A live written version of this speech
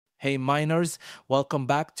Hey miners, welcome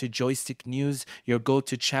back to Joystick News, your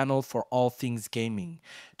go-to channel for all things gaming.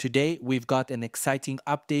 Today, we've got an exciting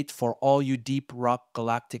update for all you Deep Rock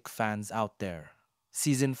Galactic fans out there.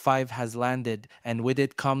 Season 5 has landed, and with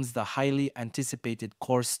it comes the highly anticipated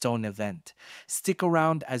Core Stone event. Stick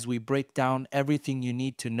around as we break down everything you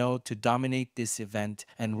need to know to dominate this event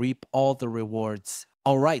and reap all the rewards.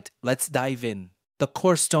 Alright, let's dive in. The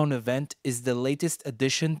Core Stone event is the latest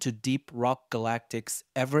addition to Deep Rock Galactic's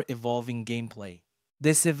ever-evolving gameplay.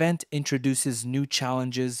 This event introduces new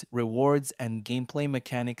challenges, rewards, and gameplay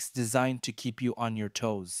mechanics designed to keep you on your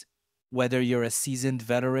toes. Whether you're a seasoned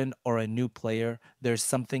veteran or a new player, there's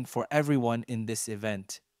something for everyone in this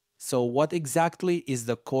event. So what exactly is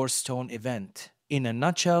the Core Stone event? In a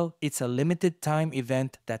nutshell, it's a limited time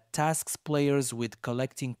event that tasks players with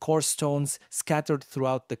collecting core stones scattered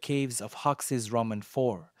throughout the caves of Hux's Ramen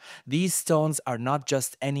 4. These stones are not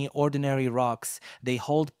just any ordinary rocks, they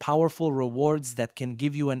hold powerful rewards that can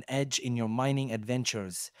give you an edge in your mining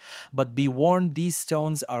adventures. But be warned, these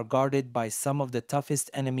stones are guarded by some of the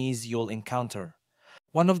toughest enemies you'll encounter.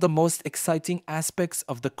 One of the most exciting aspects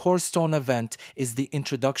of the Core Stone event is the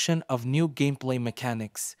introduction of new gameplay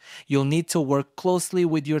mechanics. You'll need to work closely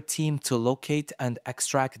with your team to locate and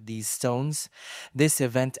extract these stones. This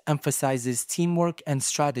event emphasizes teamwork and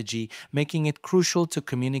strategy, making it crucial to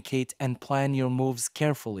communicate and plan your moves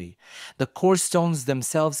carefully. The Core Stones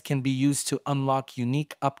themselves can be used to unlock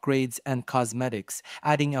unique upgrades and cosmetics,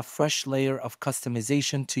 adding a fresh layer of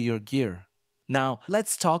customization to your gear. Now,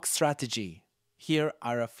 let's talk strategy. Here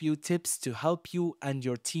are a few tips to help you and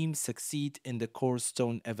your team succeed in the Core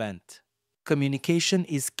Stone event. Communication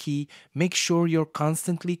is key. Make sure you're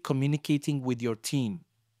constantly communicating with your team.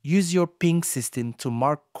 Use your ping system to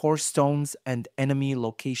mark core stones and enemy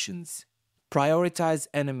locations. Prioritize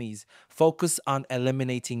enemies. Focus on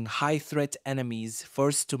eliminating high-threat enemies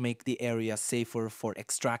first to make the area safer for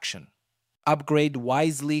extraction. Upgrade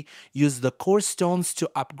wisely. Use the core stones to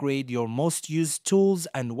upgrade your most used tools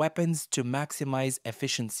and weapons to maximize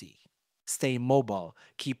efficiency. Stay mobile.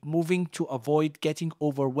 Keep moving to avoid getting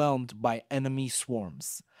overwhelmed by enemy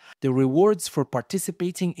swarms. The rewards for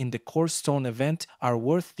participating in the Core Stone event are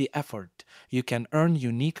worth the effort. You can earn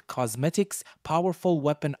unique cosmetics, powerful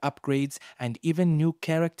weapon upgrades, and even new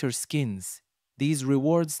character skins. These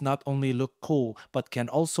rewards not only look cool, but can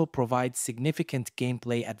also provide significant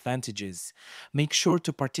gameplay advantages. Make sure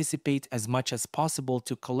to participate as much as possible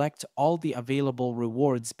to collect all the available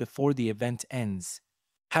rewards before the event ends.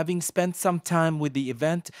 Having spent some time with the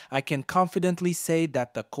event, I can confidently say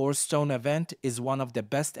that the Core Stone event is one of the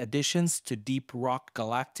best additions to Deep Rock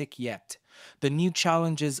Galactic yet. The new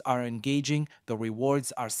challenges are engaging, the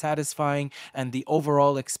rewards are satisfying, and the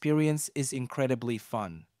overall experience is incredibly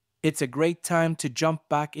fun. It's a great time to jump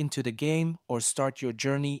back into the game or start your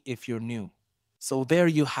journey if you're new. So there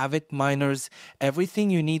you have it, miners.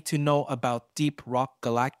 Everything you need to know about Deep Rock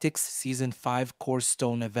Galactic's Season 5 Core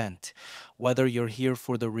Stone event. Whether you're here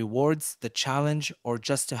for the rewards, the challenge, or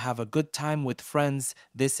just to have a good time with friends,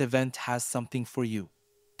 this event has something for you.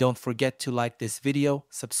 Don't forget to like this video,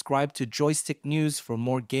 subscribe to Joystick News for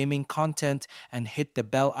more gaming content, and hit the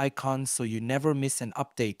bell icon so you never miss an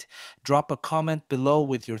update. Drop a comment below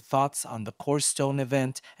with your thoughts on the Core Stone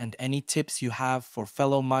event and any tips you have for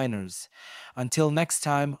fellow miners. Until next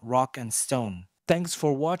time, rock and stone. Thanks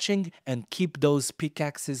for watching, and keep those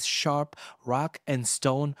pickaxes sharp, rock and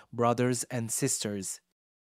stone brothers and sisters.